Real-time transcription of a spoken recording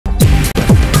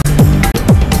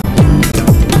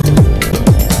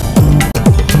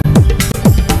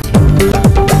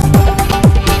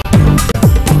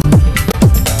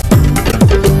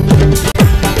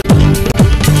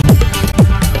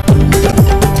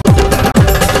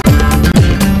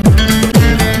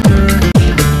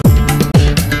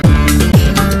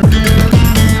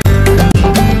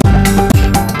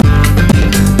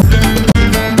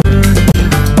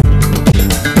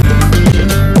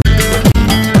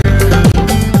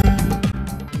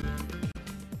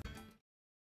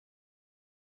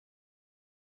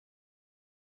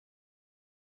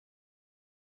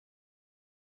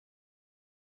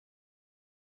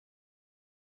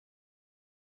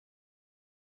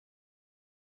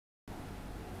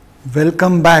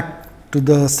Welcome back to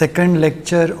the second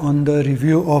lecture on the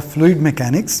review of fluid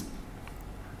mechanics.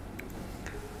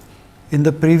 In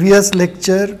the previous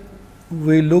lecture,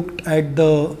 we looked at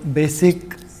the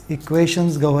basic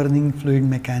equations governing fluid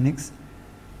mechanics,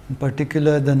 in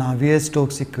particular the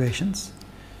Navier-Stokes equations,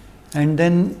 and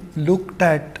then looked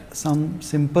at some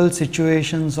simple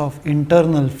situations of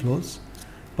internal flows,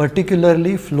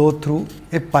 particularly flow through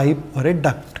a pipe or a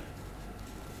duct.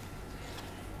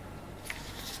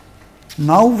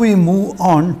 Now we move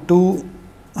on to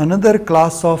another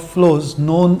class of flows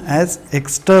known as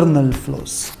external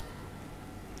flows.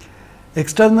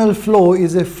 External flow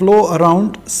is a flow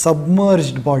around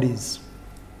submerged bodies.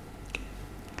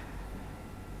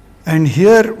 And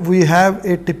here we have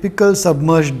a typical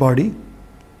submerged body,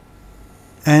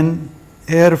 an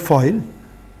airfoil,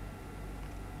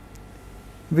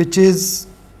 which is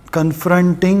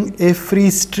confronting a free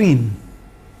stream,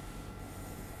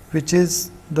 which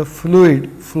is the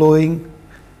fluid flowing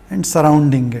and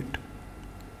surrounding it.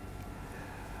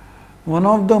 One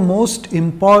of the most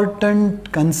important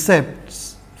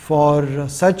concepts for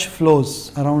such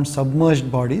flows around submerged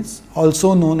bodies,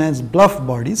 also known as bluff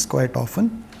bodies quite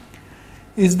often,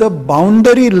 is the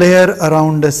boundary layer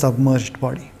around a submerged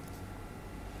body.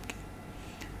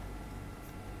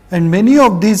 And many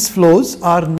of these flows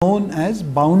are known as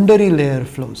boundary layer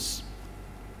flows.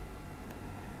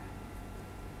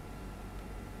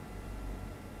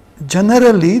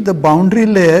 Generally, the boundary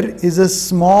layer is a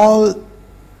small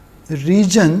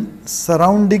region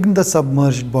surrounding the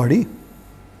submerged body,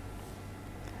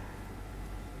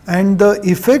 and the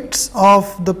effects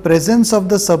of the presence of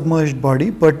the submerged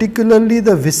body, particularly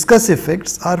the viscous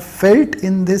effects, are felt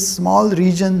in this small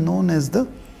region known as the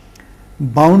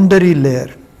boundary layer.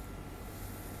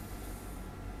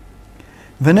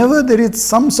 Whenever there is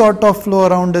some sort of flow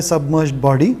around a submerged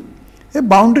body, a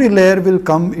boundary layer will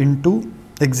come into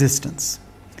existence.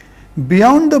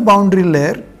 Beyond the boundary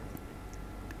layer,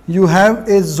 you have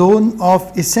a zone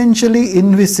of essentially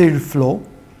inviscid flow,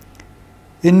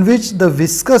 in which the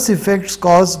viscous effects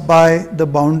caused by the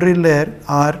boundary layer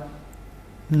are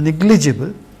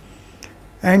negligible,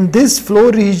 and this flow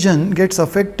region gets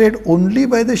affected only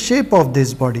by the shape of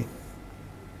this body.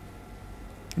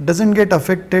 It does not get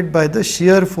affected by the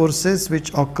shear forces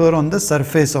which occur on the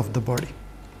surface of the body.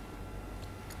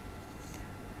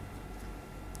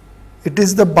 It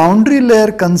is the boundary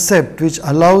layer concept which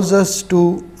allows us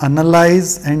to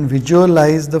analyze and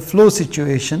visualize the flow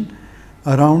situation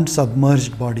around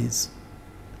submerged bodies.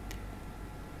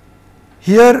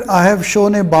 Here I have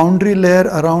shown a boundary layer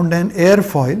around an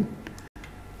airfoil,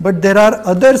 but there are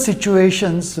other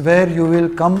situations where you will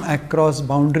come across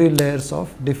boundary layers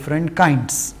of different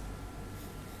kinds.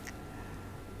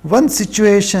 One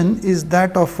situation is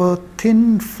that of a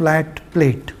thin flat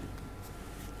plate.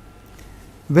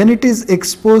 When it is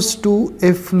exposed to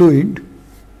a fluid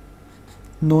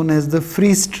known as the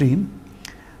free stream,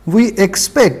 we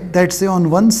expect that, say, on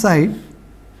one side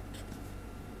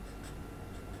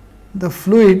the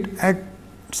fluid at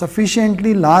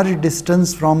sufficiently large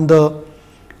distance from the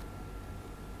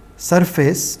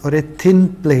surface or a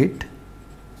thin plate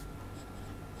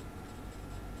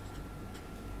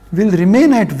will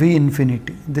remain at V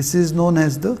infinity. This is known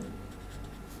as the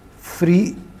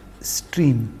free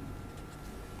stream.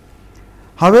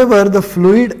 However, the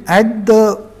fluid at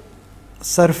the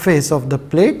surface of the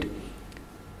plate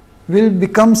will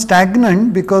become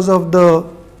stagnant because of the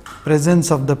presence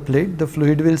of the plate. The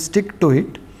fluid will stick to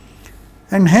it,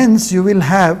 and hence you will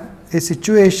have a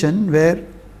situation where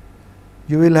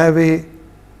you will have a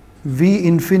V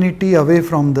infinity away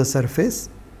from the surface.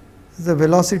 The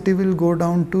velocity will go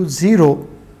down to 0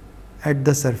 at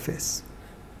the surface.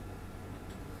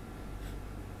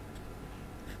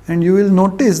 And you will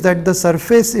notice that the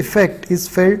surface effect is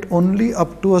felt only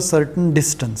up to a certain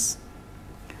distance.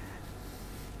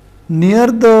 Near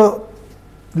the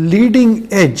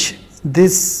leading edge,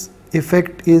 this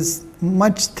effect is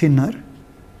much thinner,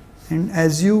 and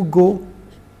as you go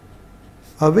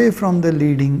away from the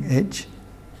leading edge,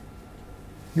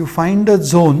 you find a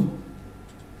zone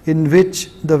in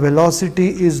which the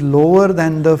velocity is lower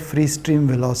than the free stream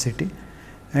velocity,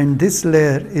 and this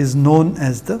layer is known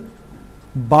as the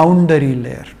boundary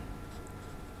layer.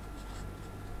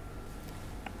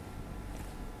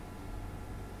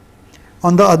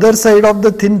 On the other side of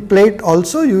the thin plate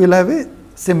also you will have a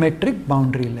symmetric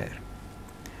boundary layer.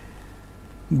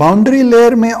 Boundary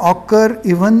layer may occur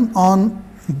even on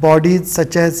bodies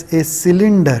such as a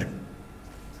cylinder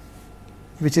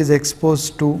which is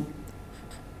exposed to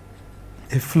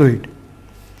a fluid.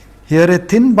 Here a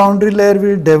thin boundary layer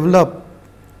will develop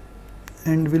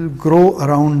and will grow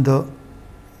around the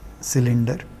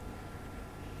cylinder.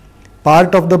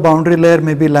 Part of the boundary layer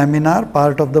may be laminar,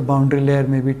 part of the boundary layer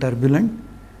may be turbulent,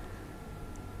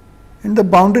 and the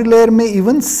boundary layer may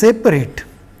even separate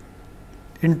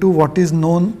into what is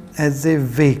known as a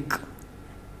wake.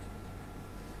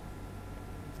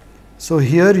 So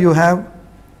here you have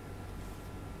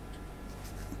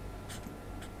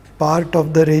part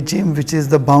of the regime which is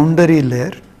the boundary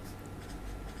layer,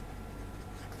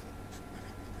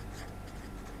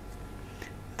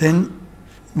 then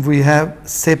we have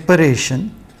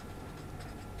separation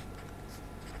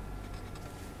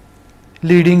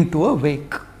leading to a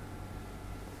wake,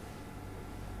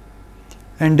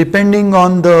 and depending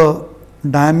on the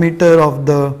diameter of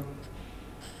the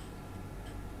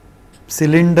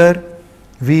cylinder,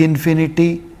 V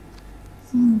infinity,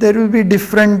 there will be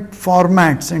different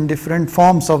formats and different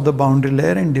forms of the boundary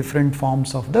layer and different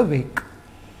forms of the wake.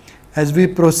 As we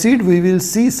proceed, we will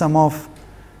see some of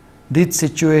these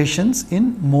situations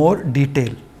in more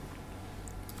detail.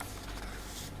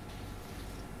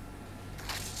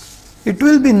 It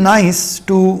will be nice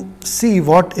to see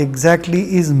what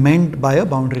exactly is meant by a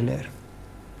boundary layer.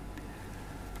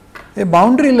 A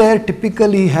boundary layer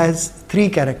typically has three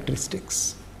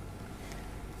characteristics.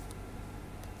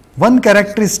 One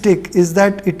characteristic is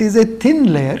that it is a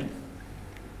thin layer.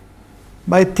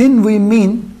 By thin we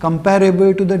mean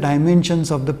comparable to the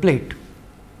dimensions of the plate.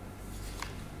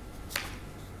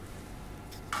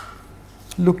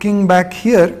 Looking back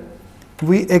here,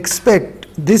 we expect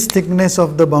this thickness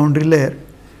of the boundary layer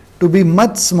to be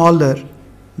much smaller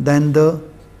than the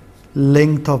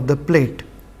length of the plate.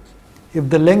 If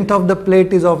the length of the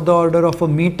plate is of the order of a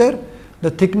meter,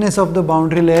 the thickness of the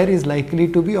boundary layer is likely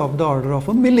to be of the order of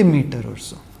a millimeter or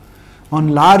so. On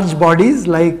large bodies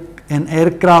like an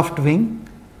aircraft wing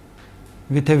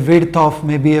with a width of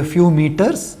maybe a few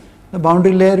meters, the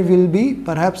boundary layer will be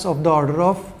perhaps of the order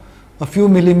of a few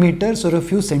millimeters or a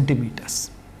few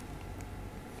centimeters.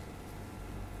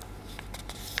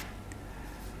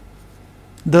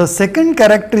 The second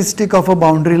characteristic of a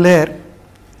boundary layer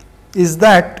is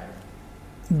that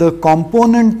the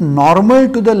component normal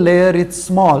to the layer is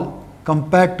small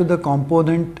compared to the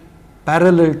component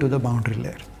parallel to the boundary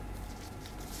layer.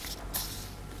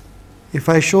 If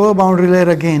I show a boundary layer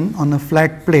again on a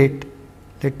flat plate,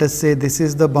 let us say this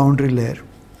is the boundary layer.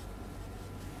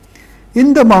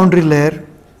 In the boundary layer,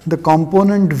 the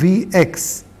component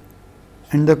Vx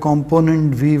and the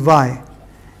component Vy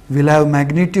will have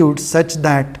magnitude such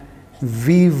that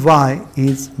Vy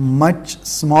is much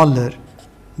smaller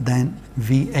than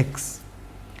Vx.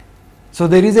 So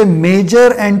there is a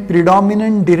major and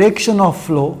predominant direction of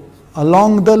flow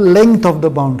along the length of the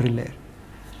boundary layer.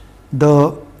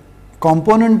 The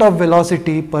component of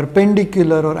velocity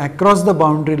perpendicular or across the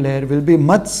boundary layer will be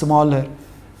much smaller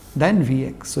than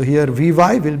Vx. So here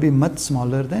Vy will be much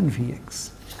smaller than Vx.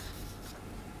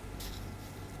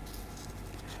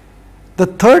 The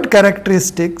third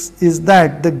characteristic is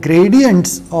that the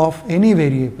gradients of any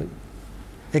variable,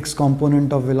 x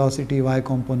component of velocity, y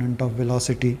component of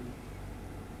velocity,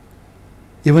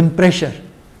 even pressure,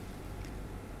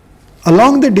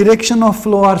 along the direction of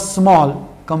flow are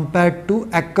small compared to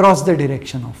across the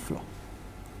direction of flow.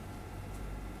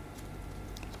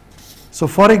 So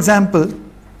for example,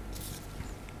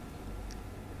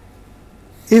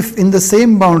 if in the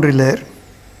same boundary layer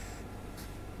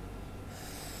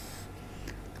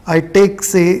I take,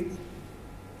 say,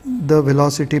 the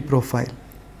velocity profile,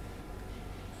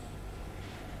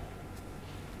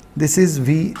 this is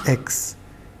Vx,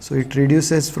 so it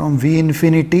reduces from V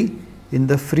infinity in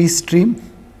the free stream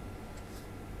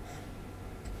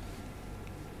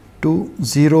to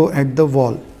 0 at the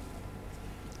wall,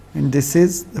 and this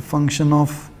is the function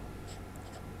of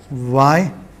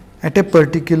y at a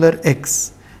particular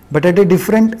x, but at a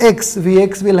different x,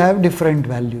 Vx will have different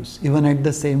values even at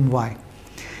the same y.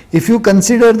 If you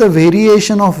consider the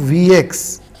variation of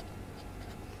Vx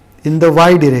in the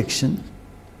y direction,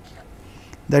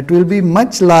 that will be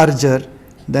much larger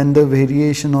than the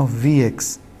variation of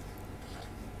Vx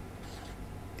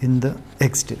in the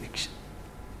x direction.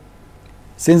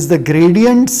 Since the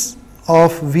gradients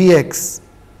of Vx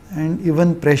and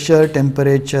even pressure,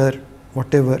 temperature,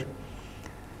 whatever,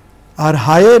 are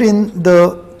higher in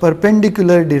the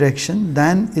perpendicular direction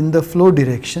than in the flow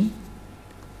direction,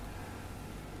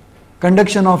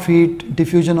 conduction of heat,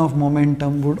 diffusion of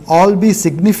momentum would all be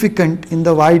significant in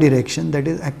the y direction, that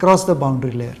is across the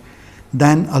boundary layer,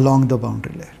 than along the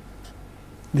boundary layer.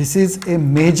 This is a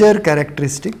major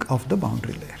characteristic of the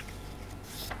boundary layer.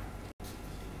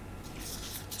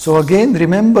 So again,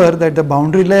 remember that the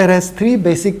boundary layer has three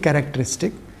basic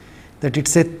characteristics, that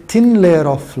it's a thin layer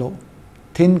of flow,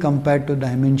 thin compared to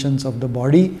dimensions of the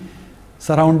body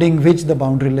surrounding which the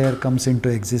boundary layer comes into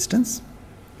existence.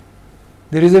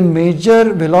 There is a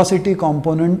major velocity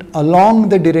component along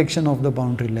the direction of the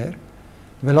boundary layer.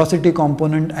 Velocity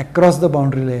component across the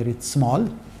boundary layer is small,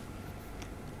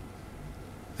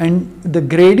 and the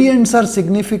gradients are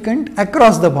significant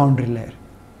across the boundary layer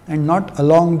and not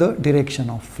along the direction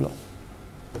of flow.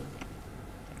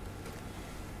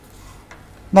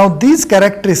 Now these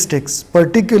characteristics,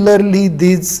 particularly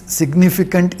these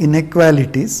significant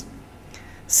inequalities,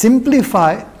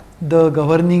 simplify the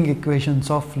governing equations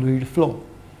of fluid flow.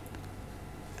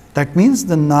 That means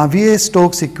the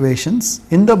Navier-Stokes equations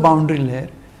in the boundary layer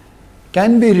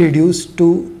can be reduced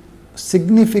to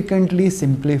significantly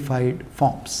simplified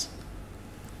forms.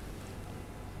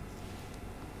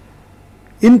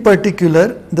 In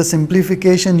particular, the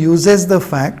simplification uses the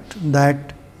fact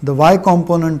that the y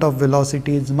component of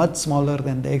velocity is much smaller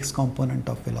than the x component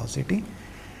of velocity,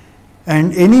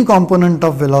 and any component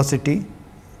of velocity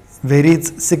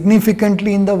varies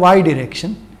significantly in the y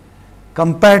direction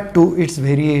compared to its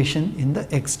variation in the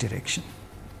x direction.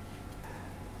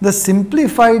 The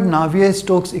simplified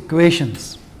Navier-Stokes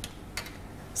equations,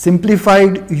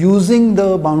 simplified using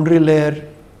the boundary layer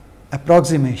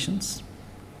approximations,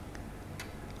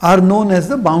 are known as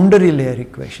the boundary layer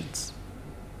equations.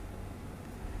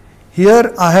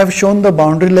 Here I have shown the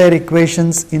boundary layer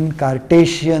equations in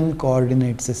Cartesian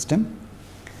coordinate system,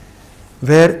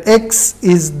 where x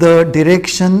is the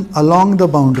direction along the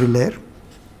boundary layer.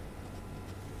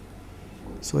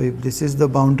 So if this is the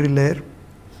boundary layer,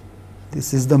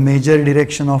 this is the major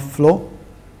direction of flow,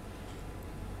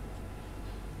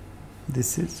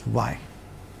 this is y.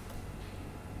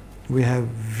 We have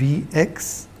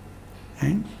Vx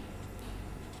and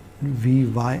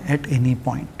Vy at any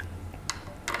point.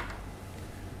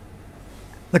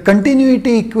 The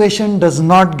continuity equation does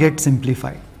not get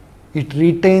simplified. It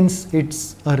retains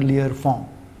its earlier form.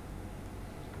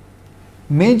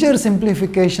 Major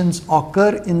simplifications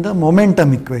occur in the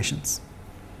momentum equations.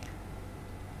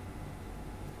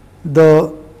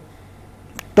 The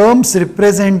terms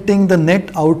representing the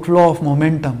net outflow of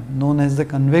momentum, known as the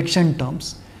convection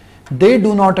terms, they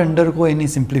do not undergo any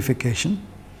simplification,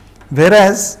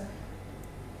 whereas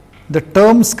the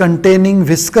terms containing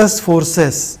viscous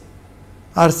forces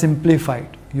are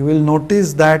simplified. You will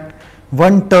notice that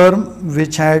one term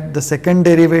which had the second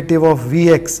derivative of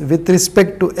Vx with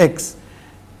respect to x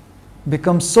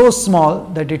becomes so small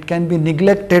that it can be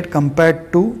neglected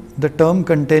compared to the term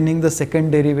containing the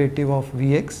second derivative of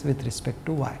Vx with respect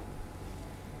to y.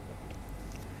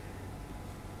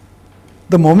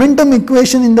 The momentum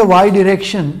equation in the y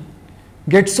direction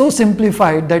gets so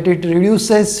simplified that it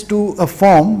reduces to a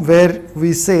form where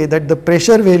we say that the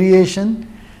pressure variation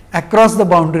across the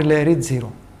boundary layer is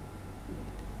 0.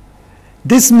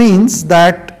 This means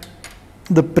that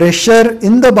the pressure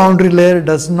in the boundary layer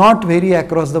does not vary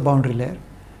across the boundary layer.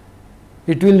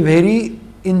 It will vary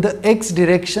in the x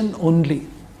direction only.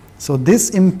 So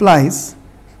this implies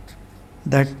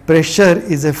that pressure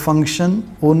is a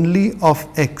function only of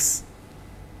x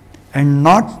and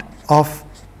not of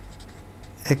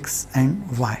x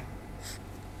and y.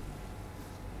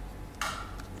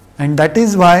 And that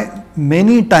is why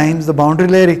many times the boundary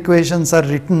layer equations are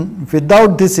written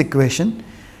without this equation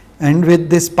and with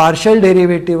this partial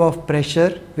derivative of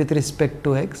pressure with respect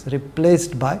to x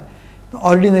replaced by the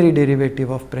ordinary derivative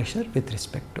of pressure with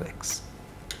respect to x.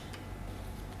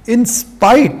 In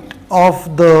spite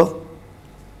of the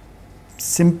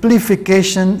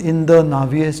simplification in the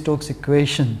Navier-Stokes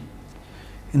equation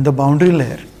in the boundary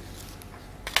layer,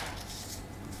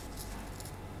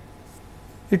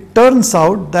 it turns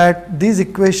out that these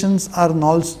equations are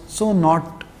also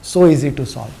not so easy to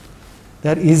solve. They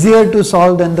are easier to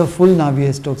solve than the full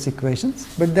Navier-Stokes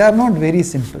equations, but they are not very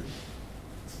simple.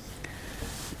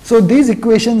 So these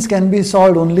equations can be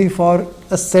solved only for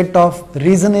a set of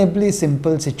reasonably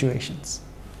simple situations.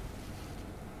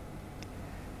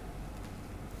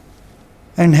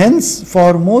 And hence,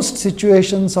 for most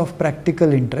situations of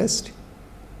practical interest,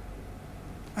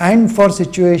 and for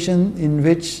situation in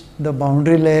which the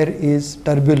boundary layer is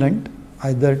turbulent,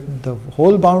 either the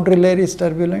whole boundary layer is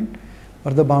turbulent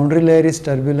or the boundary layer is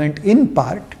turbulent in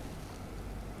part,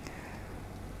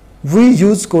 we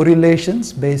use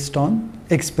correlations based on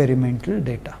experimental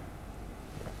data.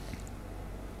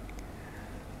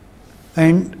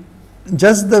 And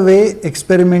just the way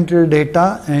experimental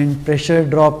data and pressure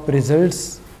drop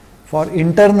results for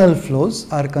internal flows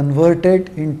are converted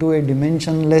into a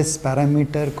dimensionless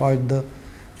parameter called the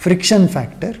friction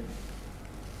factor,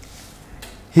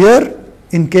 here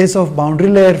in case of boundary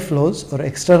layer flows or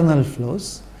external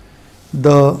flows,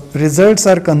 the results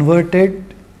are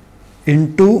converted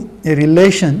into a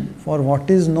relation for what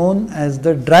is known as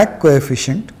the drag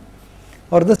coefficient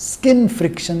or the skin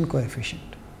friction coefficient.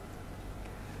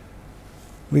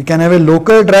 We can have a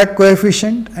local drag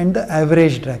coefficient and the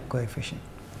average drag coefficient.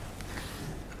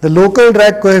 The local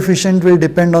drag coefficient will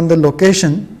depend on the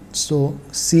location, so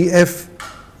CF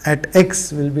at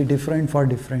x will be different for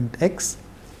different x.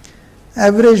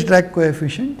 Average drag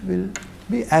coefficient will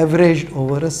be averaged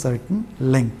over a certain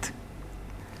length.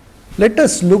 Let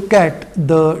us look at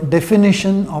the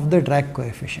definition of the drag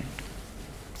coefficient.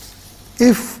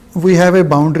 If we have a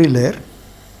boundary layer,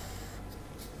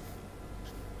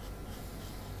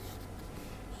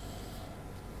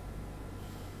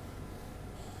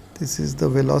 this is the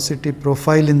velocity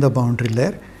profile in the boundary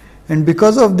layer, and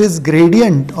because of this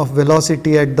gradient of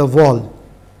velocity at the wall,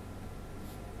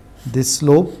 this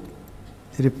slope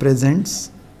represents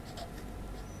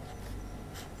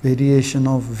variation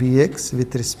of Vx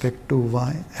with respect to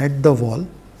y at the wall.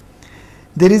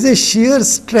 There is a shear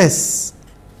stress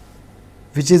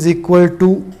which is equal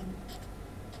to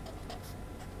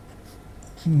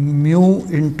mu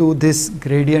into this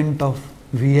gradient of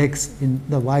Vx in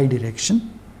the y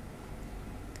direction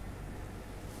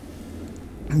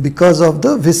because of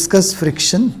the viscous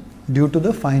friction due to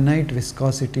the finite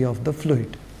viscosity of the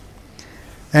fluid.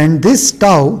 And this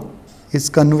tau is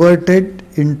converted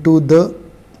into the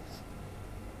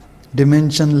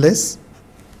dimensionless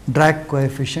drag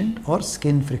coefficient or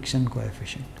skin friction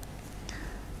coefficient.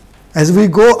 As we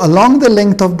go along the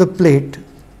length of the plate,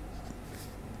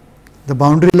 the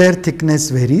boundary layer thickness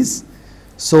varies,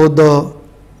 so the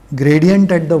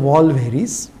gradient at the wall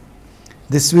varies.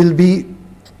 This will be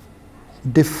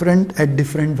different at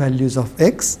different values of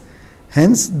x,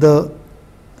 hence the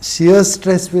shear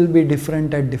stress will be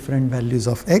different at different values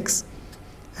of x,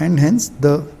 and hence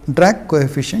the drag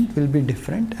coefficient will be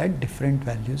different at different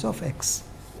values of x.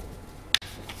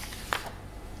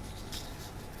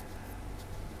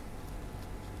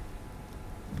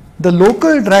 The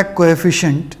local drag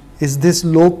coefficient is this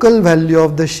local value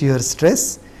of the shear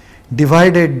stress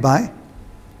divided by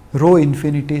rho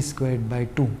infinity squared by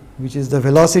 2, which is the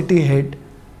velocity head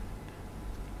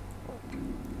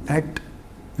at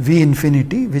V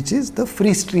infinity, which is the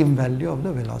free stream value of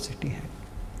the velocity head.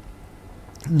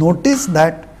 Notice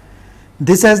that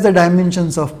this has the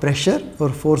dimensions of pressure or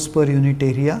force per unit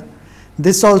area.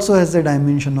 This also has the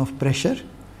dimension of pressure,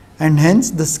 and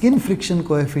hence the skin friction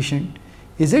coefficient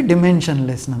is a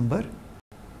dimensionless number,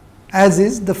 as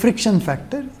is the friction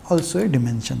factor, also a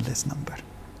dimensionless number.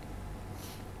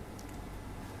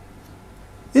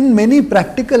 In many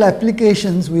practical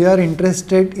applications, we are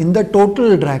interested in the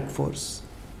total drag force,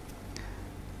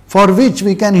 for which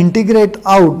we can integrate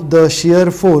out the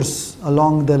shear force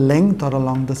along the length or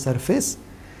along the surface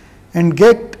and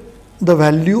get the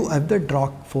value of the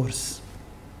drag force.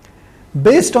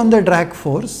 Based on the drag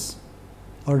force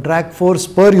or drag force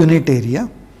per unit area,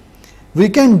 we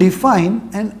can define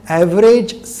an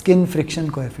average skin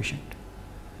friction coefficient.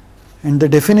 And the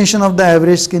definition of the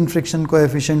average skin friction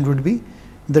coefficient would be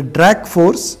the drag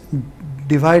force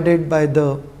divided by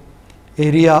the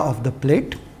area of the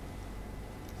plate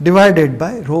divided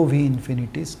by rho V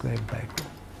infinity squared by 2.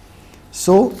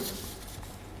 So,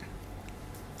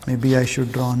 maybe I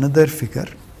should draw another figure.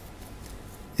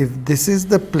 If this is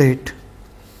the plate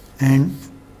and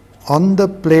on the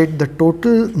plate the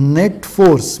total net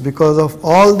force because of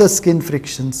all the skin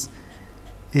frictions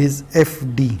is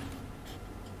Fd,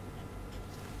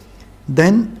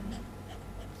 then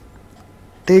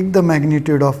take the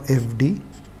magnitude of Fd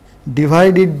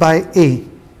divided by A,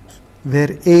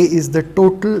 where A is the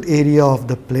total area of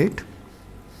the plate.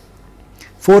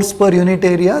 Force per unit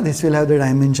area, this will have the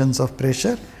dimensions of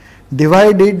pressure,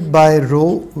 divided by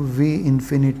rho V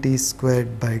infinity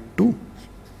squared by 2,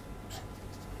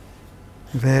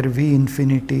 where V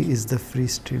infinity is the free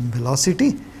stream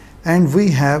velocity, and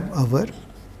we have our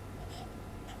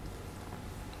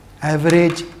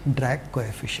average drag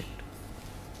coefficient.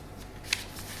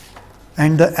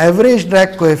 And the average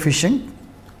drag coefficient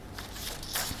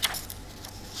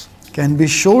can be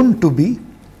shown to be,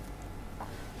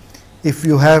 if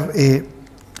you have a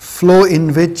flow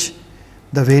in which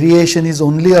the variation is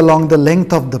only along the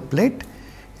length of the plate,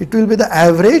 it will be the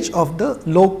average of the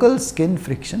local skin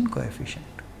friction coefficient.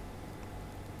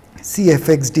 C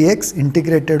Fx dx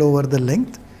integrated over the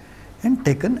length and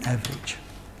taken average.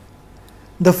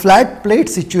 The flat plate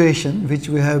situation, which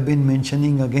we have been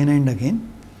mentioning again and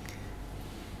again,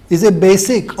 is a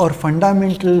basic or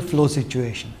fundamental flow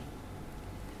situation.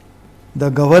 The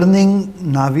governing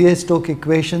Navier-Stokes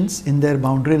equations in their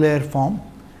boundary layer form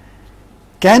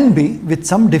can be with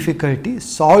some difficulty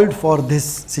solved for this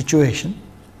situation.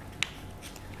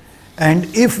 And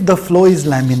if the flow is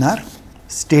laminar,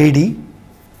 steady,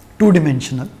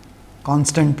 two-dimensional,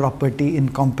 constant property,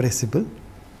 incompressible,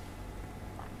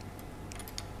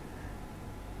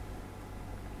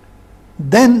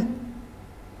 then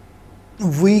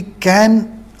we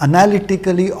can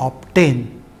analytically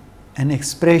obtain an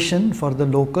expression for the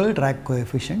local drag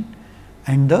coefficient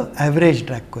and the average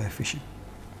drag coefficient.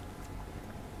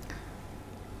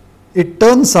 It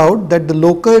turns out that the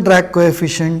local drag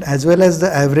coefficient as well as the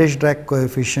average drag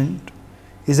coefficient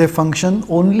is a function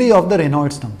only of the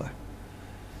Reynolds number.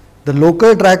 The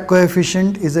local drag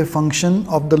coefficient is a function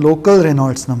of the local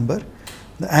Reynolds number.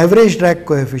 The average drag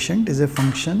coefficient is a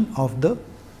function of the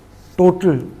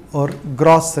total or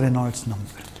gross Reynolds number.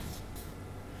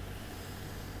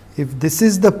 If this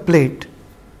is the plate,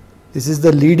 this is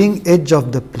the leading edge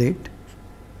of the plate,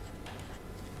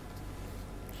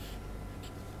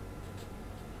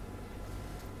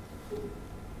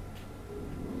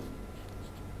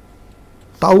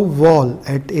 tau wall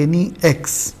at any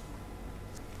x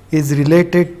is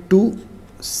related to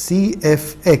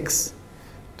Cfx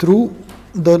through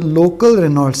the local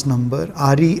Reynolds number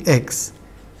Rex,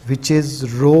 which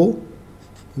is rho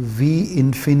v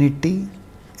infinity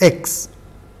x.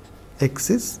 X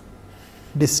is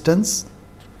distance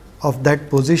of that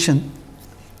position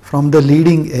from the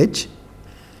leading edge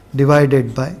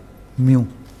divided by mu.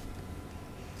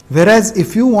 Whereas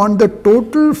if you want the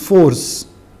total force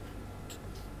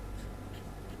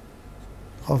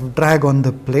of drag on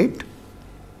the plate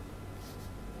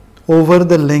over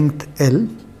the length L,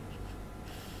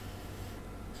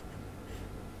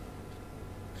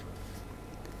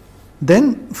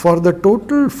 then for the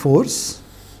total force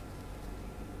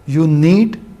you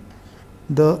need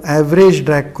the average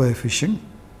drag coefficient,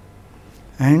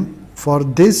 and for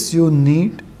this you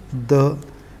need the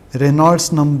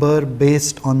Reynolds number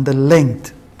based on the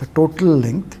length, the total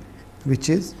length, which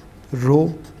is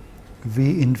rho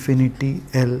v infinity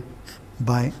L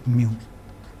by mu.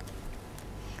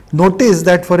 Notice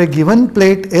that for a given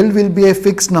plate L will be a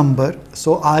fixed number,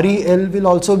 so REL will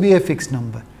also be a fixed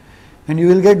number, and you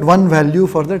will get one value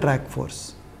for the drag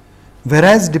force.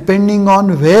 Whereas depending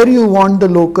on where you want the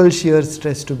local shear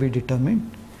stress to be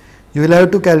determined, you will have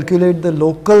to calculate the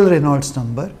local Reynolds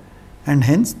number and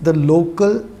hence the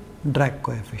local drag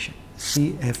coefficient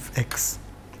Cfx.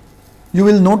 You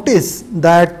will notice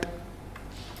that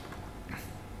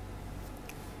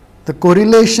the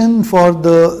correlation for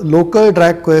the local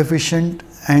drag coefficient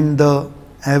and the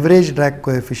average drag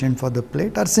coefficient for the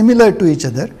plate are similar to each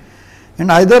other,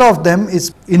 and either of them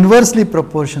is inversely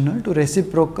proportional to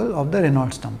reciprocal of the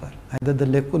Reynolds number, either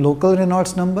the local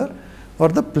Reynolds number or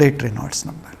the plate Reynolds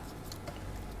number.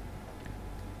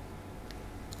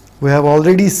 We have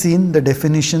already seen the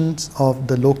definitions of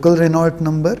the local Reynolds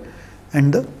number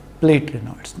and the plate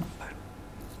Reynolds number.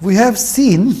 We have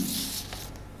seen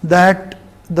that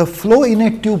the flow in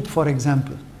a tube, for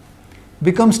example,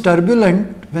 becomes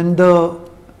turbulent when the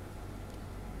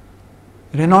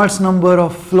Reynolds number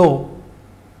of flow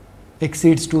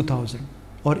exceeds 2000,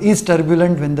 or is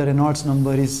turbulent when the Reynolds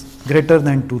number is greater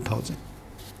than 2000.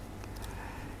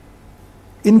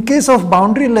 In case of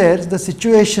boundary layers, the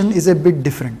situation is a bit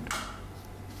different.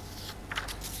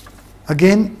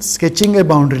 Again, sketching a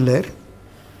boundary layer,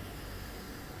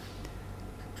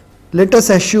 let us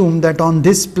assume that on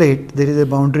this plate there is a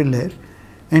boundary layer,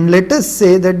 and let us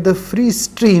say that the free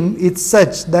stream is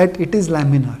such that it is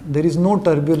laminar. There is no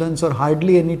turbulence or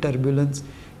hardly any turbulence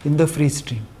in the free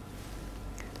stream.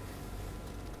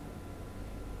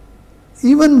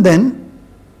 Even then,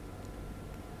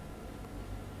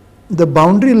 the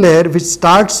boundary layer, which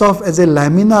starts off as a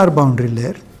laminar boundary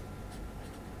layer,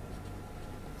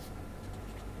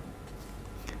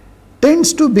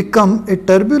 tends to become a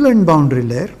turbulent boundary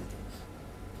layer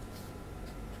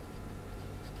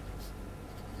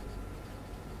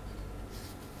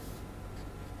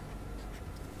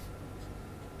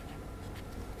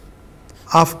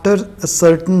after a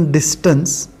certain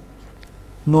distance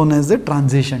known as the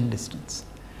transition distance.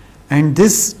 And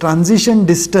this transition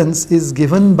distance is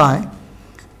given by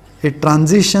a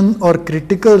transition or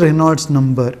critical Reynolds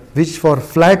number, which for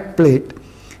flat plate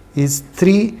is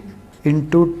 3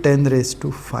 into 10 raised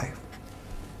to 5.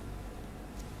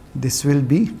 This will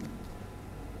be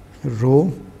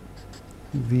rho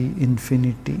v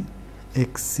infinity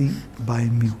xc by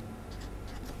mu.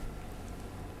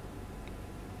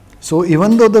 So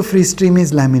even though the free stream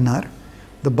is laminar,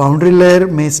 the boundary layer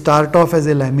may start off as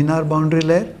a laminar boundary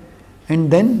layer and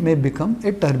then may become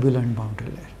a turbulent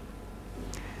boundary layer.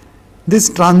 This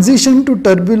transition to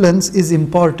turbulence is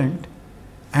important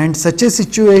and such a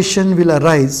situation will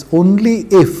arise only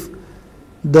if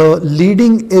the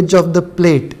leading edge of the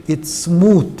plate is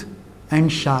smooth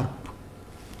and sharp.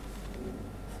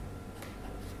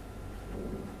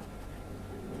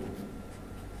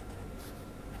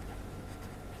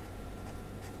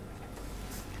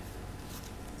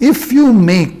 If you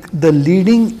make the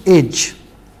leading edge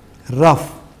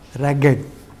rough, ragged,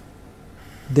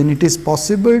 then it is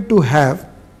possible to have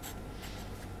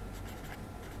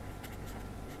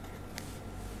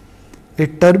a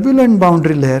turbulent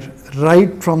boundary layer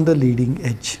right from the leading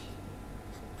edge.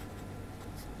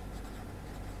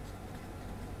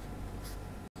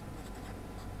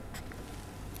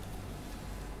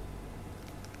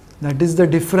 That is the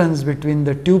difference between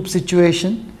the tube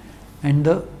situation and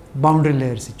the boundary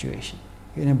layer situation.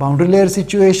 In a boundary layer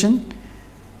situation,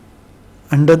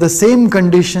 under the same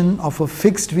condition of a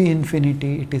fixed V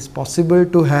infinity, it is possible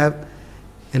to have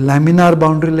a laminar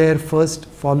boundary layer first,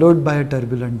 followed by a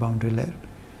turbulent boundary layer.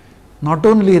 Not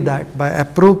only that, by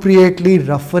appropriately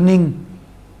roughening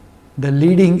the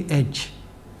leading edge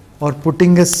or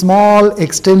putting a small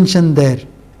extension there,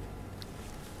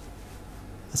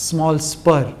 a small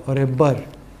spur or a burr,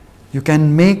 you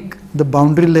can make the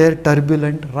boundary layer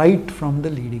turbulent right from the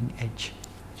leading edge.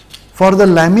 For the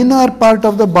laminar part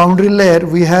of the boundary layer,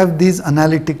 we have these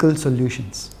analytical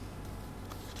solutions.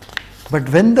 But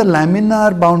when the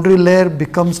laminar boundary layer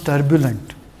becomes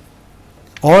turbulent,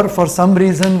 or for some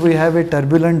reason we have a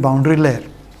turbulent boundary layer,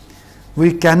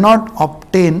 we cannot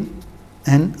obtain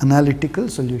an analytical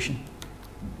solution.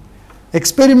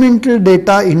 Experimental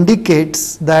data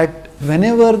indicates that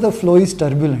whenever the flow is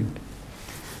turbulent,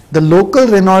 the local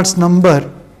Reynolds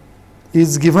number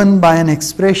is given by an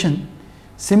expression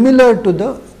similar to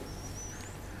the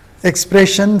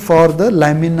expression for the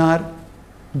laminar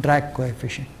drag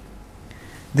coefficient.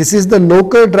 This is the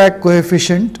local drag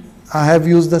coefficient. I have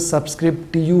used the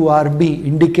subscript TURB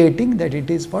indicating that it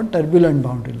is for turbulent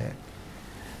boundary layer.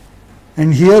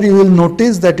 And here you will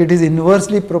notice that it is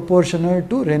inversely proportional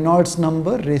to Reynolds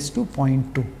number raised to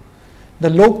 0.2. The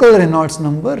local Reynolds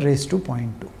number raised to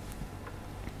 0.2.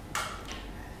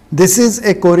 This is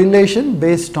a correlation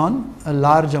based on a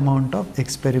large amount of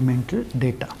experimental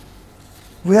data.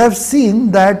 We have seen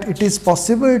that it is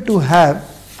possible to have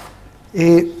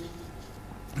a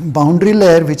boundary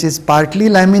layer which is partly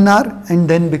laminar and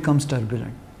then becomes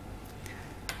turbulent.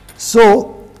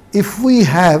 So, if we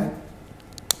have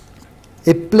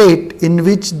a plate in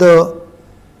which the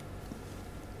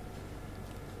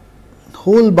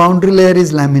whole boundary layer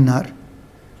is laminar,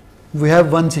 we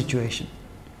have one situation.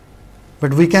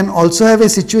 But we can also have a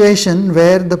situation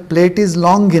where the plate is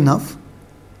long enough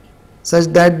such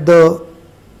that the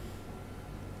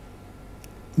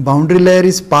boundary layer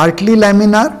is partly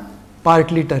laminar,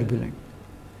 partly turbulent.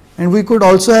 And we could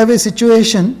also have a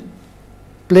situation,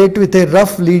 plate with a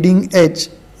rough leading edge,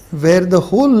 where the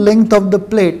whole length of the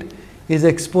plate is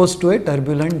exposed to a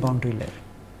turbulent boundary layer.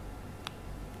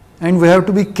 And we have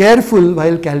to be careful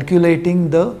while calculating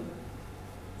the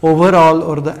overall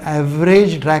or the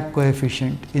average drag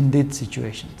coefficient in these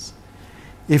situations.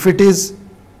 If it is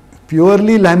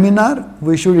purely laminar,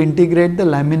 we should integrate the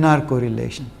laminar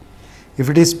correlation. If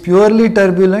it is purely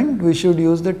turbulent, we should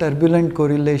use the turbulent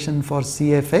correlation for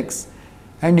CFX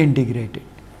and integrate it.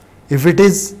 If it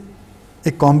is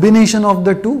a combination of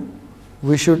the two,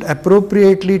 we should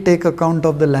appropriately take account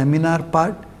of the laminar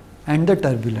part and the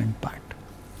turbulent part.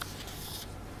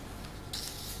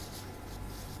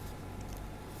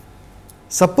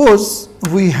 Suppose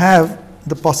we have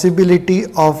the possibility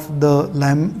of the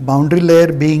boundary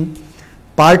layer being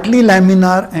partly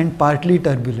laminar and partly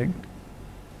turbulent.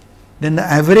 Then the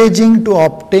averaging to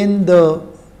obtain the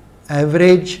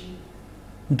average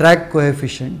drag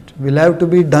coefficient will have to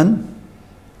be done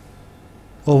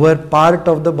over part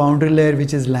of the boundary layer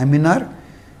which is laminar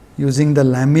using the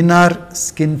laminar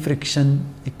skin friction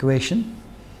equation,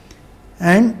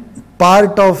 and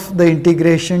part of the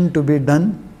integration to be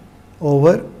done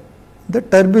over the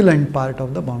turbulent part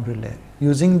of the boundary layer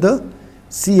using the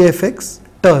CFX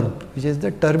turb, which is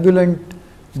the turbulent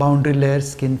boundary layer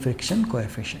skin friction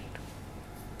coefficient.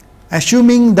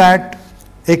 Assuming that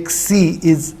XC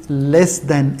is less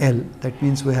than L, that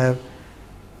means we have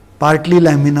partly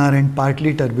laminar and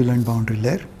partly turbulent boundary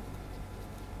layer,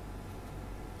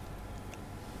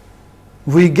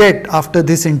 we get after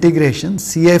this integration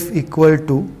CF equal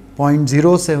to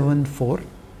 0.074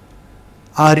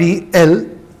 REL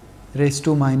raised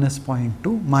to minus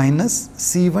 0.2 minus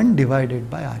C1 divided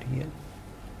by REL,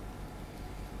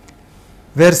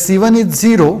 where C1 is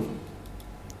 0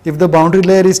 if the boundary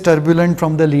layer is turbulent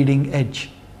from the leading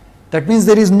edge. That means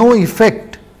there is no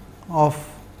effect of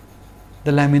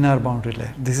the laminar boundary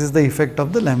layer. This is the effect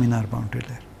of the laminar boundary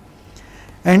layer.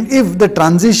 And if the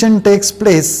transition takes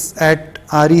place at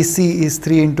REC is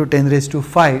 3 into 10 raised to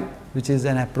 5, which is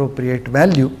an appropriate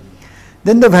value,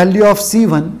 then the value of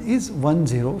C1 is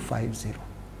 1050.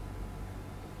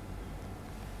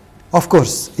 Of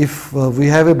course, if we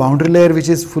have a boundary layer which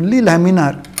is fully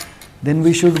laminar, then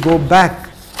we should go back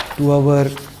to our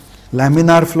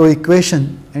laminar flow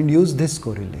equation and use this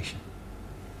correlation.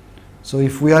 So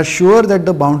if we are sure that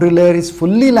the boundary layer is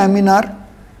fully laminar,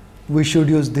 we should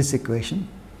use this equation.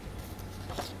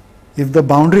 If the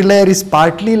boundary layer is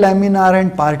partly laminar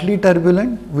and partly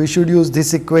turbulent, we should use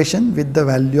this equation with the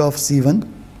value of C1,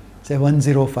 say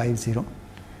 1050.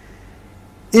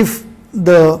 If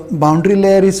the boundary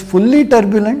layer is fully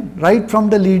turbulent right from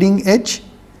the leading edge,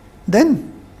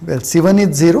 then well, C1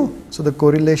 is 0, so the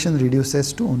correlation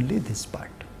reduces to only this part.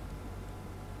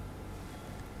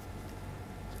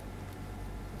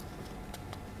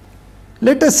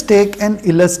 Let us take an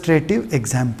illustrative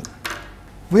example.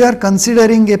 We are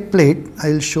considering a plate. I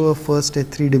will show first a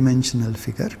three-dimensional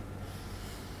figure.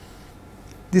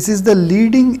 This is the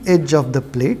leading edge of the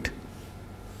plate.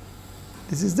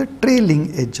 This is the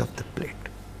trailing edge of the plate.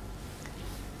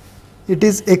 It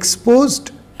is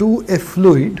exposed to a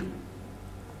fluid.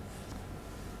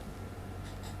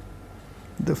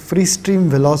 The free stream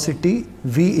velocity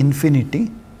V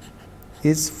infinity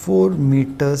is 4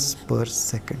 meters per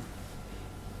second.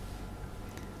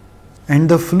 And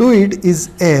the fluid is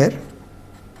air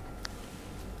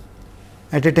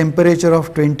at a temperature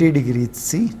of 20 degrees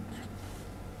C,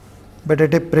 but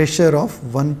at a pressure of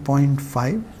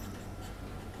 1.5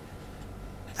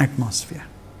 atmosphere.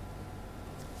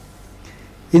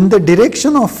 In the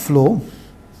direction of flow,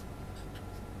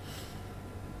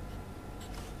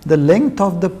 the length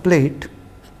of the plate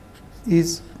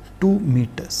is 2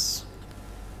 meters.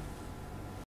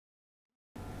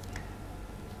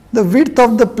 The width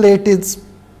of the plate is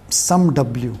some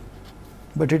W,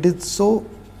 but it is so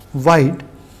wide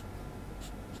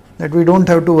that we don't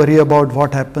have to worry about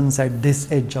what happens at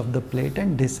this edge of the plate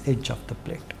and this edge of the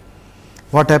plate.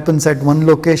 What happens at one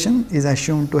location is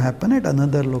assumed to happen at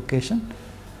another location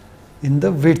in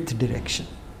the width direction.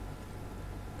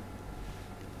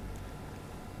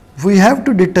 We have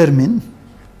to determine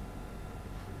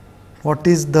what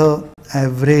is the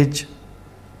average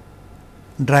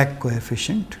drag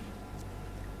coefficient.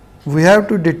 We have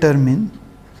to determine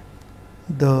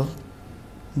the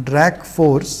drag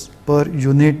force per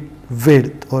unit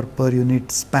width or per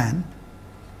unit span.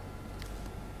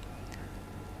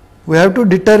 We have to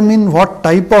determine what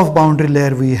type of boundary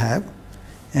layer we have,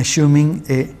 assuming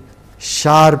a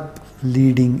sharp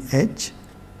leading edge,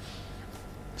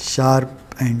 sharp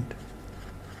and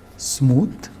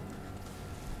smooth,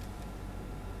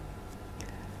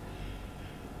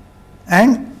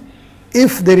 and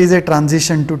if there is a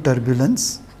transition to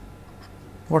turbulence,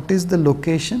 what is the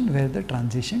location where the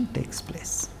transition takes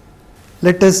place.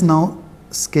 Let us now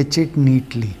sketch it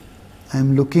neatly. I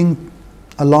am looking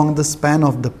along the span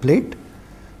of the plate.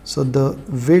 So the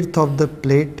width of the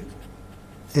plate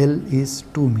L is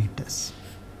 2 meters.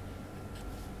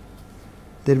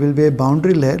 There will be a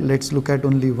boundary layer. Let us look at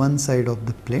only one side of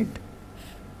the plate.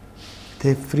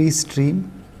 The free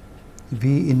stream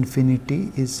V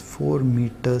infinity is 4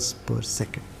 meters per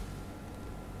second.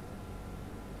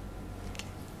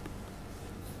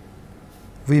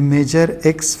 We measure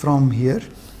X from here,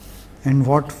 and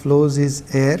what flows is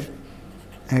air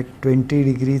at 20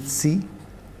 degrees C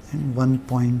and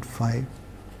 1.5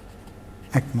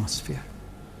 atmosphere.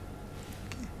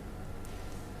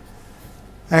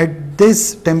 At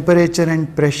this temperature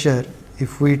and pressure,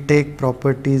 if we take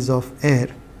properties of air,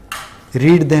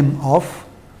 read them off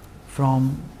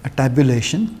from a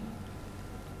tabulation.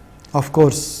 Of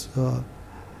course, the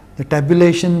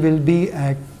tabulation will be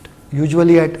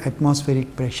usually at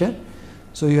atmospheric pressure.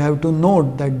 So you have to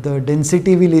note that the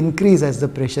density will increase as the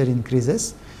pressure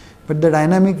increases, but the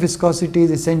dynamic viscosity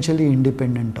is essentially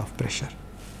independent of pressure.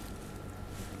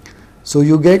 So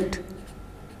you get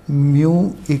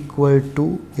mu equal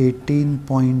to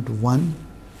 18.1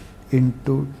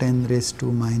 into 10 raised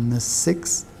to minus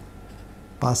 6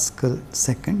 Pascal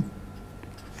second,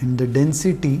 and the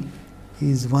density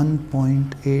is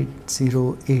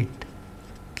 1.808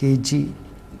 kg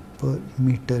per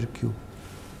meter cube.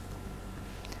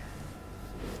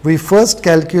 We first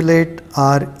calculate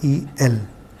REL.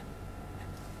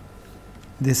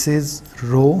 This is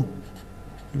rho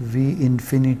V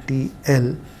infinity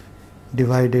L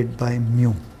divided by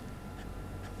mu.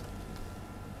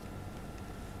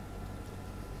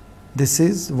 This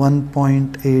is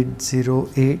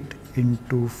 1.808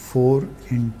 into 4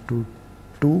 into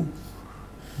 2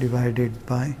 divided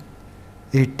by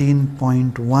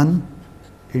 18.1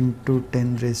 into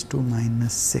 10 raised to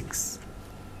minus 6,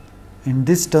 and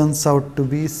this turns out to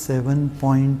be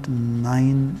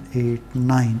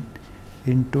 7.989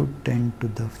 into 10 to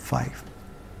the 5.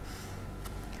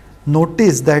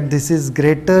 Notice that this is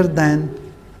greater than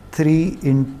 3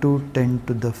 into 10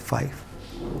 to the 5.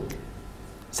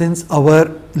 Since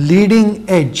our leading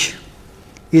edge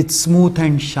is smooth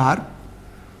and sharp,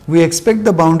 we expect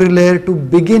the boundary layer to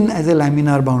begin as a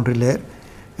laminar boundary layer,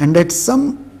 and at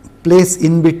some place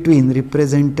in between,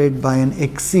 represented by an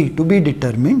XC to be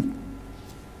determined,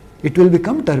 it will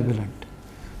become turbulent.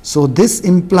 So this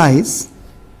implies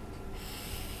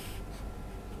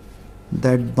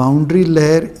that boundary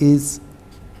layer is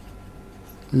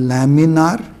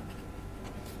laminar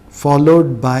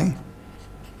followed by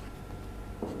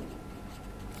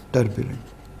turbulent.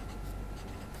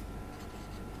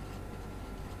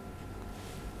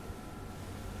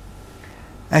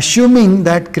 Assuming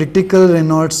that critical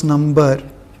Reynolds number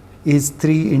is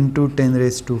 3 into 10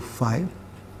 raised to 5,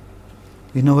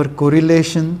 in our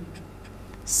correlation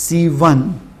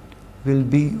C1 will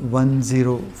be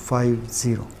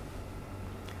 1050.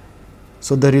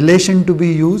 So the relation to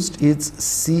be used is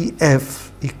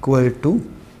CF equal to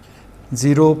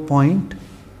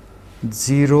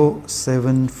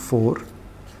 0.074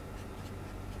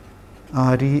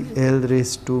 REL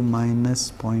raised to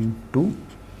minus 0.2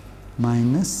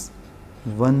 minus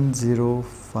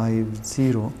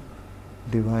 1050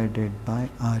 divided by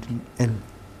REL.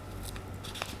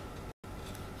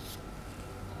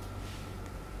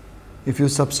 If you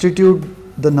substitute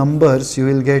the numbers, you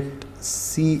will get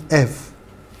CF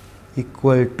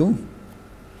equal to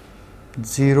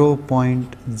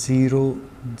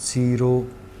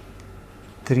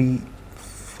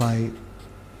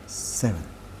 0.00357,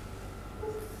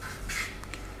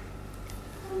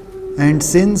 and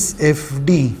since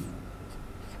FD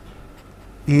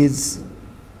is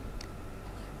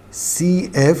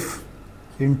CF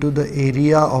into the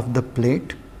area of the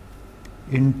plate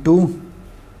into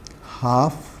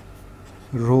half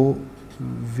rho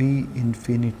V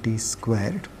infinity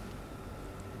squared.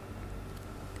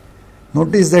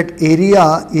 Notice that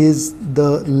area is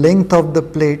the length of the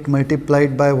plate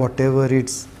multiplied by whatever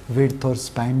its width or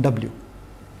span W.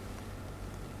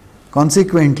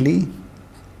 Consequently,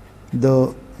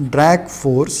 the drag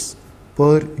force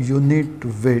per unit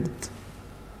width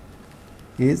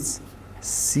is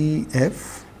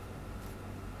CF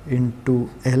into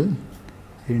L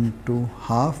into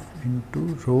half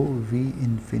into rho V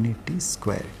infinity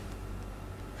squared.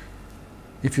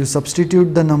 If you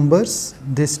substitute the numbers,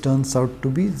 this turns out to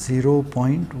be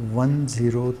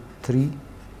 0.103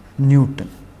 Newton.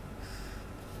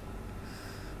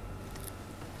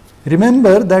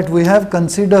 Remember that we have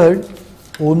considered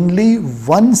only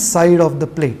one side of the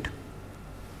plate.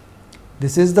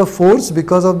 This is the force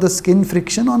because of the skin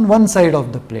friction on one side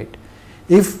of the plate.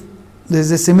 If there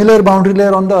is a similar boundary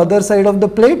layer on the other side of the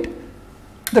plate,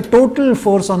 the total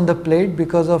force on the plate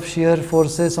because of shear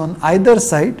forces on either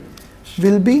side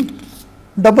will be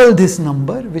double this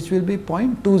number, which will be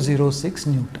 0.206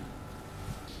 Newton.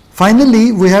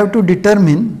 Finally, we have to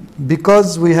determine,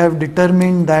 because we have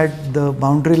determined that the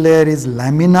boundary layer is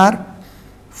laminar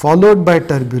followed by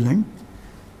turbulent,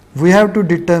 we have to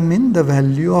determine the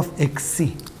value of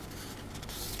XC.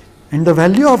 And the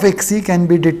value of XC can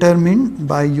be determined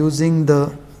by using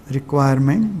the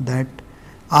requirement that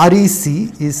REC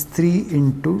is 3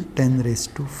 into 10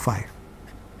 raised to 5.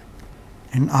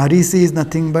 And REC is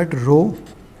nothing but rho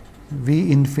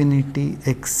V infinity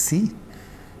XC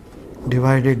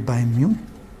divided by mu,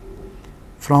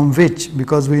 from which,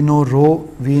 because we know rho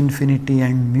V infinity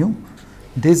and mu,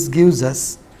 this gives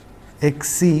us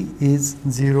XC is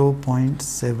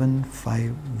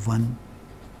 0.751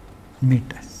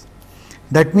 meters.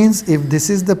 That means if this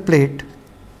is the plate,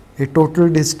 a total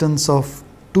distance of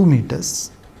 2 meters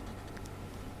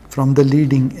from the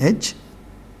leading edge,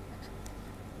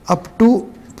 up to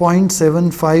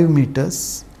 0.75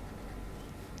 meters,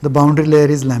 the boundary layer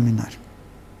is laminar,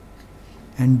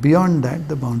 and beyond that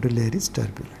the boundary layer is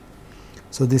turbulent.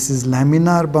 So this is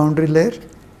laminar boundary layer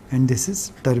and this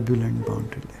is turbulent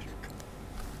boundary layer.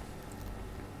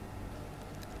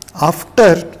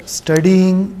 After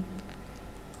studying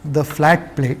the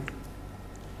flat plate,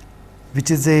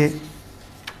 which is a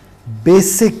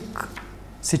basic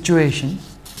situation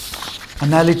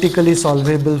analytically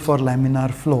solvable for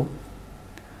laminar flow,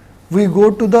 we go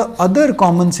to the other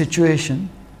common situation,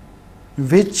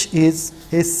 which is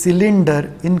a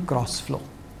cylinder in cross flow,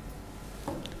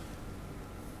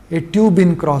 a tube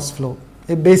in cross flow,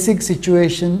 a basic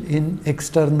situation in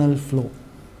external flow.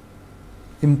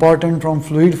 important from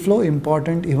fluid flow,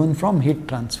 important even from heat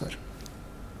transfer.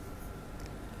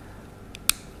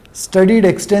 Studied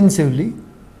extensively,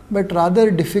 but rather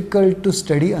difficult to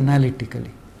study analytically.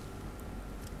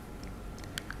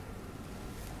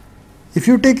 If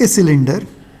you take a cylinder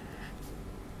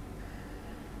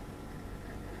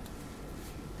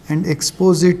and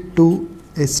expose it to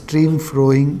a stream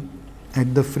flowing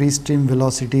at the free stream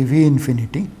velocity V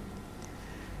infinity,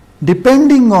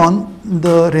 depending on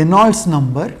the Reynolds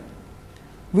number,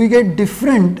 we get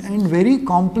different and very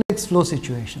complex flow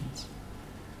situations.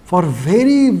 For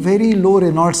very low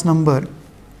Reynolds number,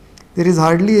 there is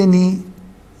hardly any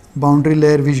boundary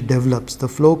layer which develops. The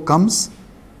flow comes,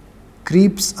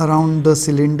 creeps around the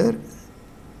cylinder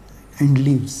and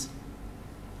leaves.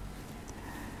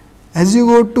 As you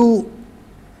go to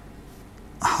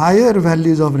higher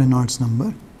values of Reynolds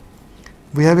number,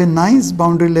 we have a nice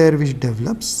boundary layer which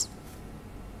develops,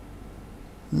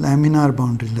 laminar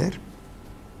boundary layer,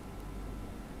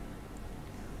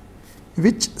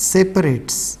 which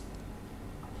separates.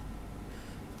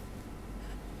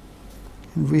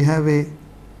 And we have a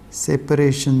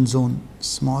separation zone,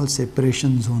 small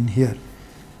separation zone here,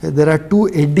 where there are two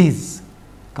eddies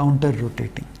counter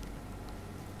rotating.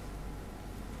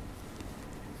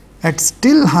 At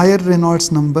still higher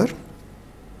Reynolds number,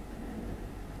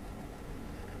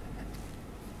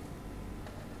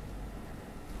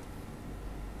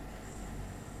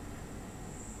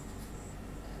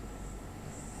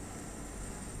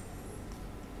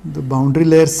 the boundary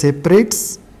layer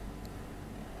separates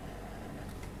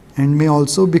and may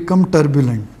also become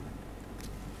turbulent.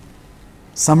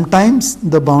 Sometimes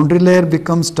the boundary layer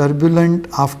becomes turbulent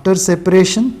after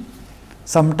separation,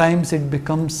 sometimes it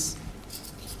becomes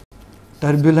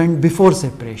turbulent before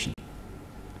separation.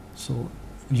 So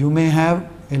you may have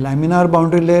a laminar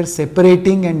boundary layer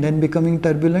separating and then becoming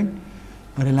turbulent,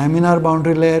 or a laminar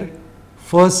boundary layer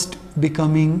first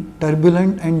becoming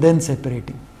turbulent and then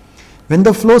separating. When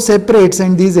the flow separates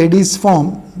and these eddies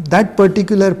form, that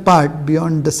particular part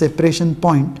beyond the separation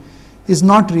point is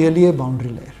not really a boundary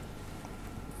layer.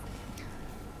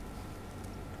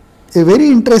 A very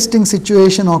interesting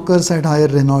situation occurs at higher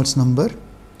Reynolds number,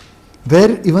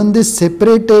 where even these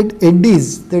separated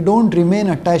eddies, they don't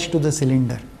remain attached to the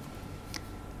cylinder.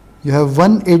 You have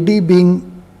one eddy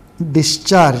being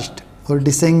discharged or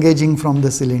disengaging from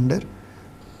the cylinder,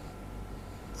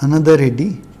 another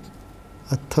eddy,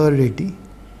 a third eddy,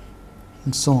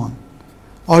 and so on.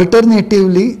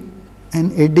 Alternatively,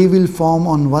 an eddy will form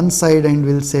on one side and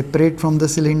will separate from the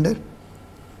cylinder.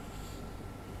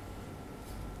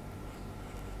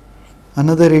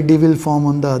 Another eddy will form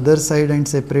on the other side and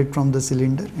separate from the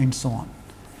cylinder, and so on.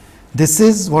 This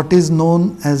is what is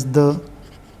known as the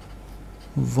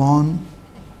von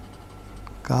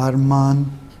Karman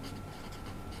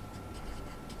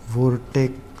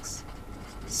vortex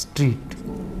street,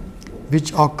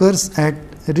 which occurs at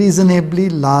reasonably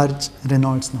large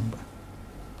Reynolds number.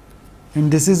 And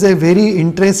this is a very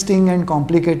interesting and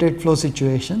complicated flow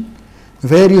situation,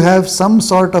 where you have some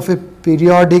sort of a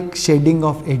periodic shedding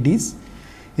of eddies.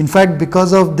 In fact,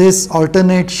 because of this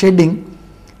alternate shedding,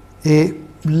 a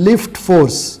lift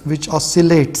force which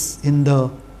oscillates in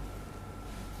the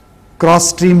cross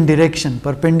stream direction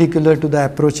perpendicular to the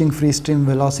approaching free stream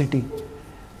velocity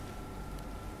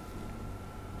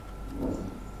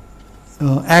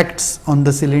acts on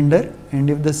the cylinder, and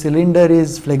if the cylinder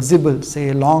is flexible, say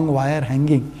a long wire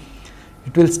hanging,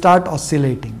 it will start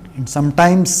oscillating, and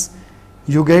sometimes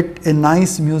you get a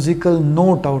nice musical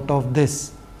note out of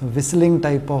this, a whistling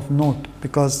type of note,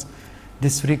 because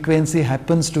this frequency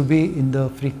happens to be in the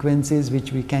frequencies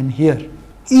which we can hear.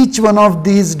 Each one of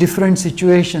these different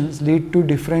situations lead to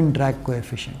different drag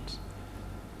coefficients,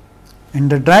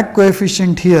 and the drag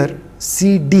coefficient here,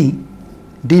 CD,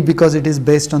 D because it is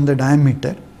based on the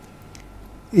diameter,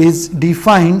 is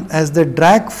defined as the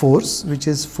drag force, which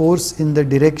is force in the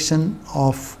direction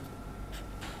of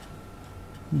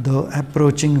the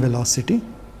approaching velocity,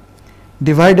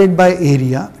 divided by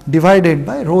area, divided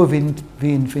by rho V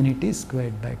infinity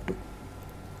squared by 2.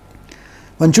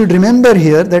 One should remember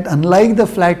here that unlike the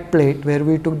flat plate, where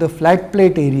we took the flat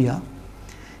plate area,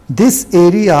 this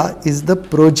area is the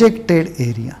projected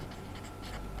area.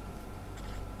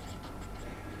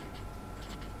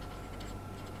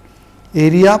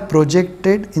 Area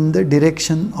projected in the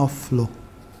direction of flow.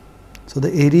 So the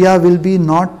area will be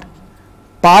not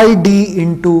pi d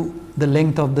into the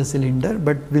length of the cylinder,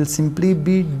 but will simply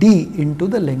be d into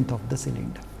the length of the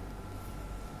cylinder.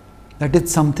 That is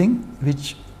something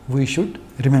which we should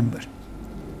remember.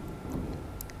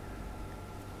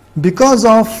 Because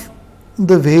of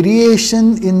the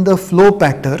variation in the flow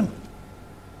pattern,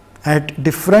 at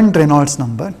different Reynolds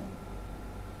number,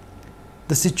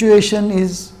 the situation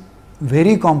is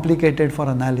very complicated for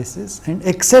analysis, and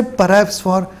except perhaps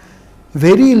for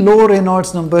very low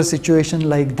Reynolds number situation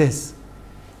like this,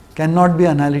 cannot be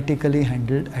analytically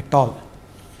handled at all.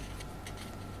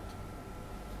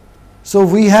 So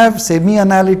we have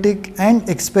semi-analytic and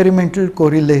experimental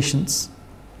correlations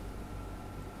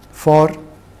for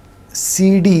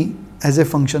CD as a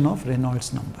function of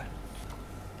Reynolds number.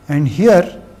 And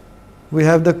here we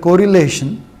have the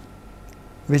correlation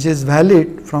which is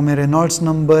valid from a Reynolds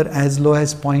number as low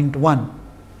as 0.1.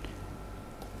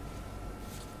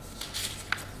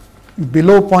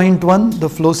 Below 0.1, the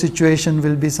flow situation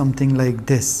will be something like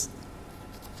this.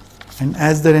 And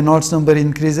as the Reynolds number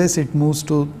increases, it moves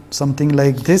to something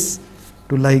like this,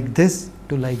 to like this,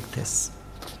 to like this.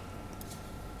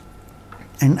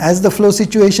 And as the flow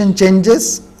situation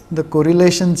changes, the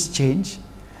correlations change.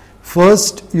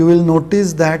 First, you will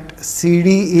notice that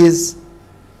CD is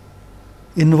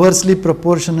inversely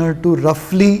proportional to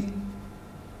roughly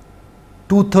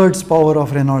 2/3 power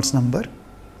of Reynolds number.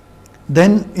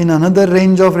 Then in another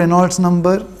range of Reynolds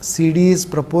number, CD is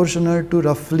proportional to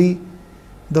roughly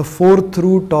the 4th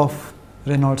root of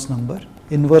Reynolds number,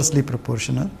 inversely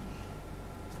proportional.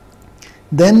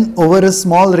 Then over a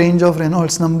small range of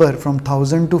Reynolds number from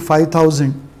 1000 to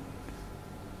 5000,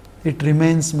 it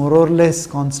remains more or less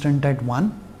constant at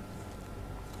 1.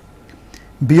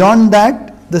 Beyond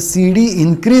that, the CD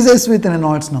increases with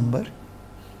Reynolds number,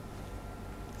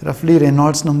 roughly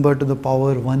Reynolds number to the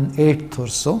power 1/8 or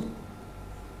so.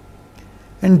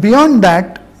 And beyond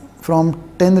that, from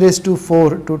 10 raised to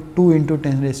 4 to 2 into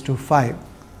 10 raised to 5,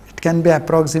 it can be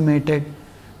approximated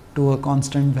to a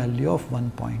constant value of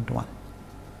 1.1.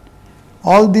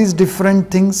 All these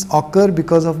different things occur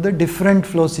because of the different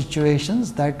flow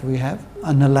situations that we have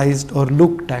analyzed or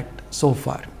looked at so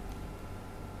far.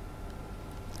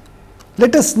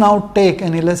 Let us now take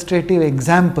an illustrative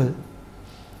example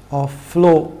of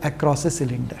flow across a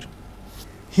cylinder.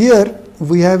 Here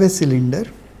we have a cylinder.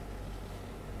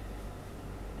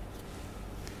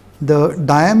 The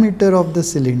diameter of the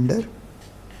cylinder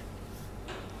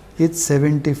is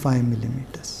 75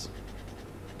 millimeters.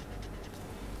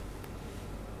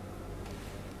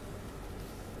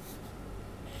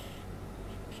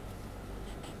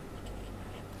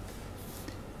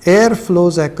 Air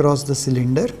flows across the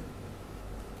cylinder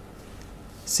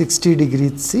 60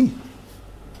 degrees C,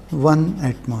 1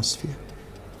 atmosphere.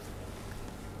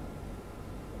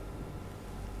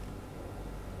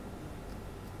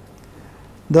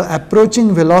 The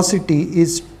approaching velocity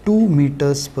is 2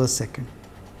 meters per second.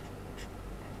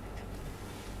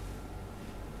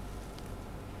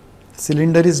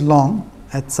 Cylinder is long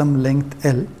at some length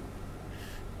L.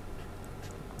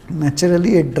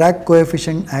 Naturally, a drag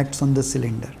coefficient acts on the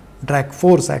cylinder, drag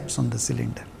force acts on the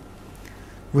cylinder.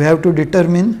 We have to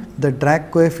determine the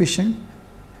drag coefficient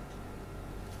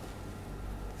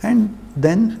and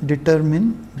then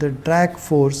determine the drag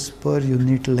force per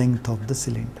unit length of the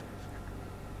cylinder.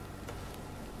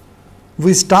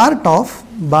 We start off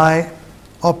by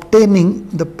obtaining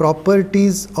the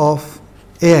properties of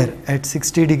air at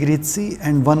 60 degrees C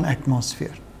and 1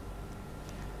 atmosphere.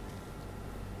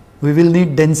 We will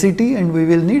need density and we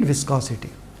will need viscosity.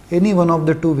 Any one of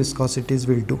the two viscosities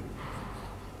will do.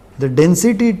 The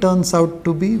density turns out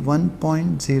to be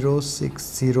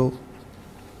 1.060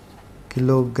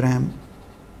 kilogram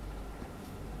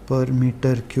per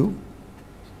meter cube.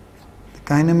 The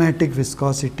kinematic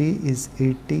viscosity is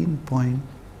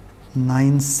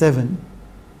 18.97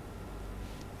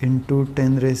 into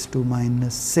 10 raised to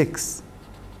minus 6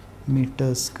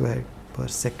 meters squared per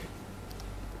second.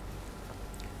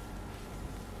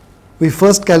 We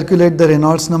first calculate the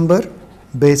Reynolds number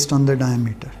based on the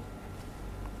diameter.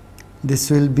 This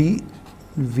will be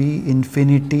V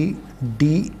infinity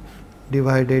D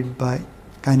divided by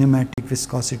kinematic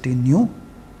viscosity nu.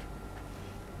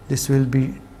 This will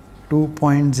be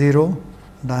 2.0,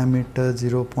 diameter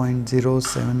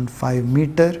 0.075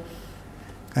 meter,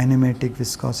 kinematic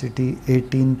viscosity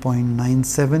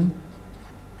 18.97,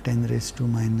 10 raised to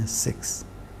minus 6.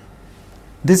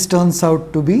 This turns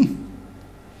out to be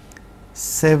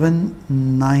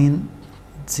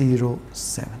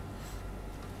 7907.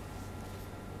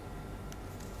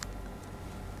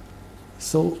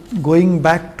 So going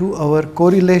back to our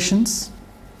correlations,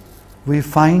 we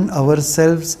find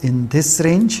ourselves in this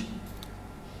range,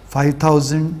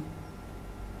 5000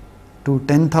 to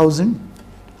 10,000.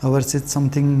 Ours is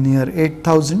something near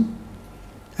 8,000,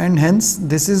 and hence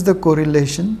this is the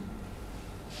correlation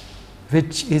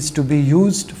which is to be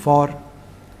used for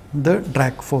the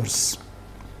drag force.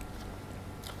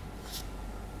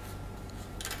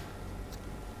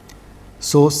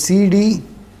 So CD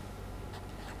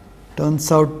turns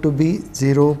out to be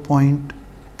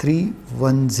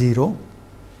 0.310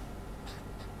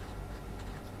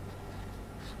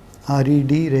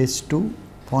 RED raised to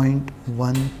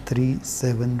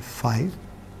 0.1375.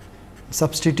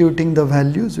 Substituting the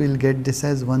values, we will get this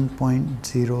as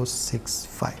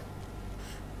 1.065.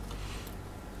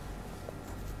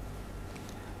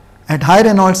 At high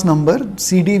Reynolds number,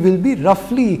 CD will be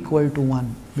roughly equal to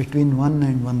 1, between 1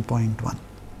 and 1.1.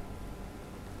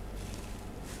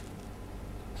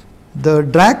 The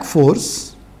drag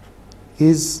force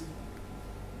is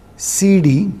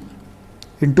CD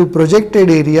into projected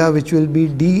area, which will be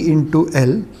D into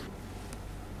L,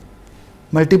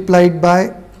 multiplied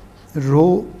by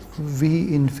rho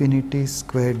V infinity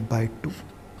squared by 2.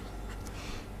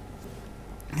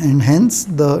 And hence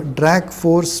the drag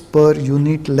force per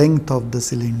unit length of the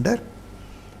cylinder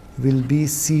will be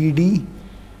CD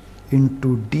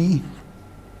into D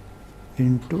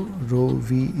into rho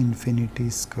V infinity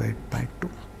squared by 2.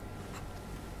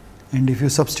 And if you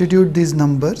substitute these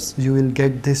numbers, you will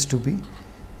get this to be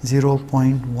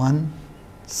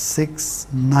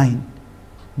 0.169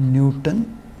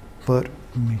 Newton per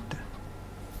meter.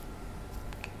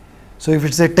 So if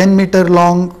it's a 10 meter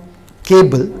long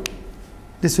cable,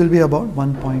 this will be about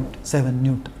 1.7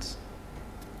 newtons.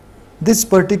 This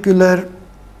particular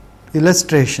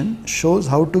illustration shows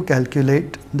how to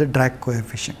calculate the drag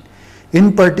coefficient.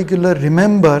 In particular,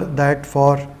 remember that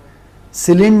for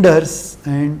cylinders,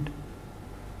 and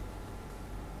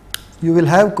you will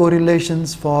have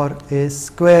correlations for a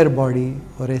square body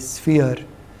or a sphere.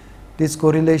 These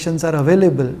correlations are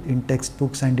available in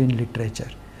textbooks and in literature.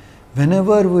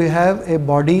 Whenever we have a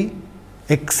body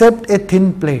except a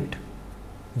thin plate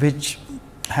which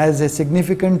has a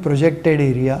significant projected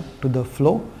area to the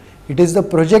flow, it is the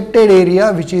projected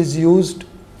area which is used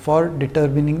for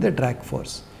determining the drag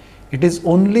force. It is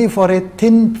only for a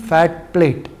thin fat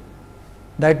plate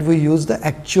that we use the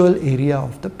actual area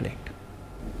of the plate.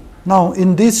 Now,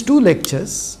 in these two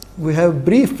lectures, we have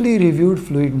briefly reviewed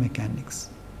fluid mechanics.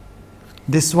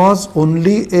 This was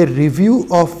only a review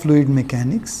of fluid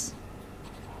mechanics.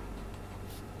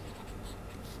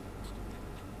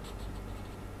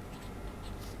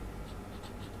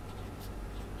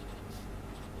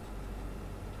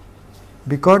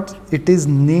 Because it is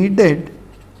needed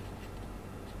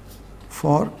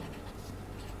for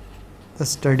the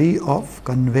study of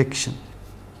convection,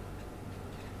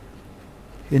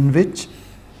 in which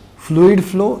fluid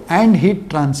flow and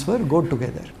heat transfer go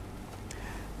together.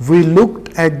 We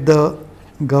looked at the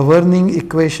governing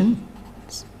equation,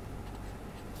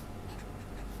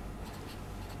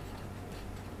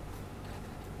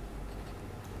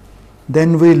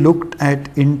 then we looked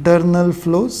at internal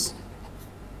flows,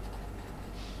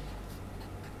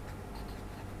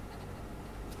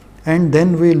 and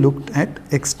then we looked at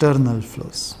external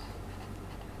flows.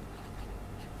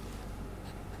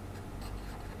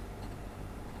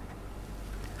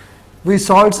 We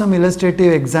solved some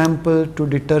illustrative example to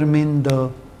determine the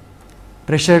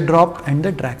pressure drop and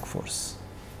the drag force.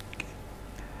 Okay.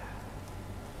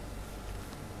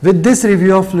 With this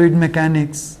review of fluid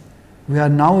mechanics, we are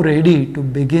now ready to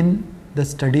begin the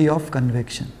study of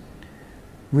convection.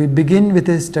 We begin with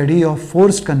a study of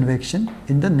forced convection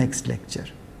in the next lecture.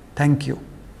 Thank you.